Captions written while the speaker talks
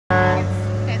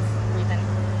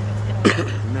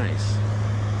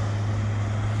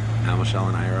Michelle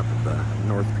and I are up at the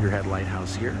North Pierhead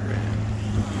Lighthouse here, and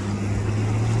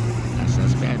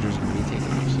SS Badger's going to be taking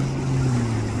off soon.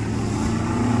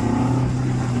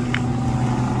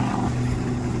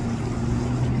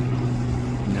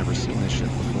 Never seen this ship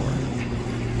before,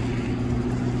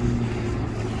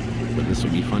 but this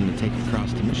would be fun to take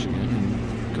across to Michigan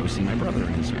and go see my brother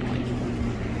and his family.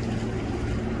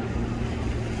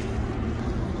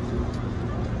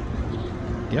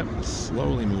 Yep,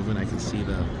 slowly moving. I can see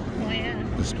the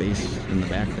space in the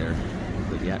back there,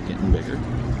 the gap getting bigger.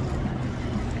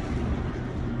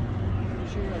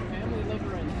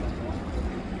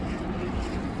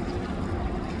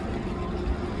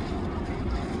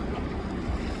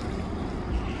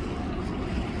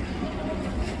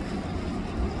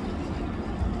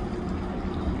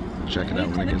 Check it out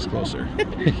when it gets closer.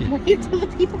 Wait till the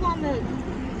people on the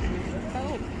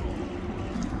boat.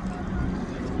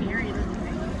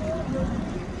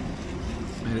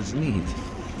 That is neat.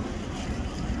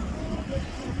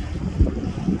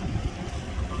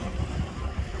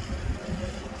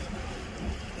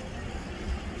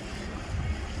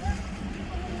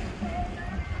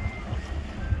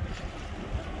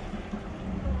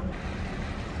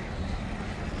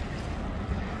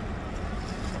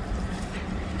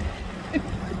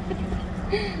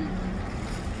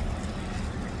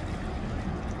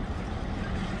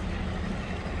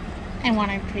 I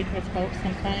want to take this boat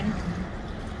sometime.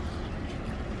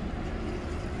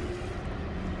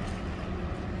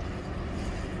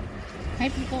 Hi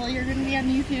people, you're going to be on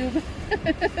YouTube.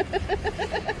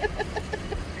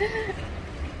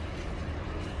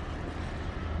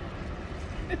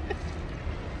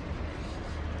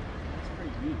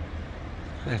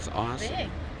 That's awesome. Big.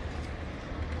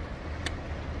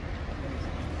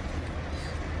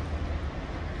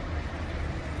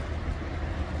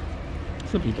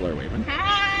 Some people are waving.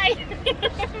 Hi!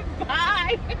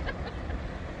 Bye!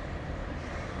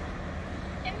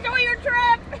 Enjoy your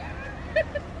trip!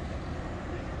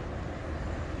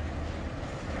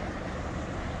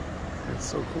 That's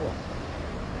so cool.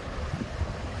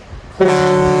 Woo!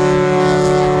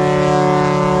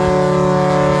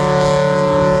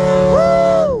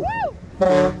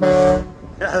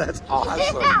 Yeah, that's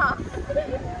awesome. Yeah.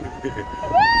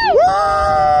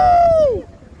 Woo!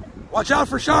 Watch out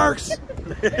for sharks!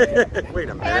 Wait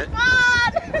a minute.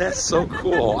 That's so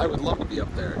cool. I would love to be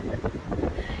up there.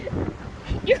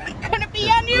 You're gonna be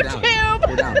on YouTube!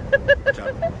 Go down. Watch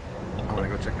out. I want to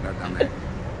go check it out down there.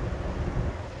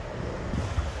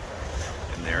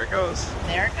 And there it goes.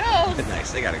 There it goes.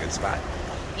 Nice. They got a good spot.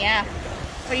 Yeah.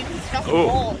 But you can smell the Oh,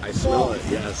 gold. I smell it.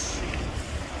 Yes.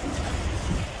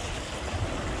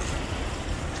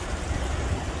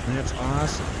 That's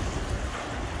awesome.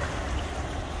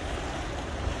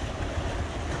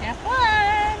 Have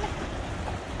fun!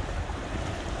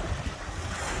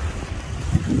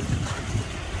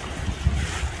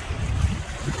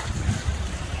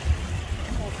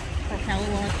 I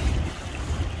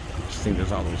just think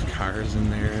there's all those cars in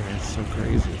there. That's so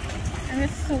crazy. And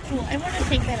it's so cool. I want to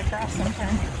take that across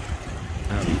sometime.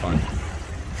 That would be fun.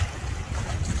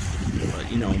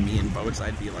 But you know, me and boats,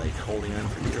 I'd be like holding on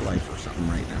for dear life or something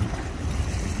right now.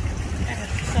 That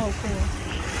is so cool.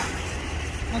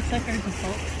 Looks like there's a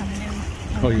boat coming in.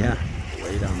 Oh yeah,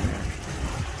 way down there.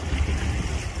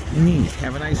 Neat.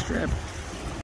 Have a nice trip.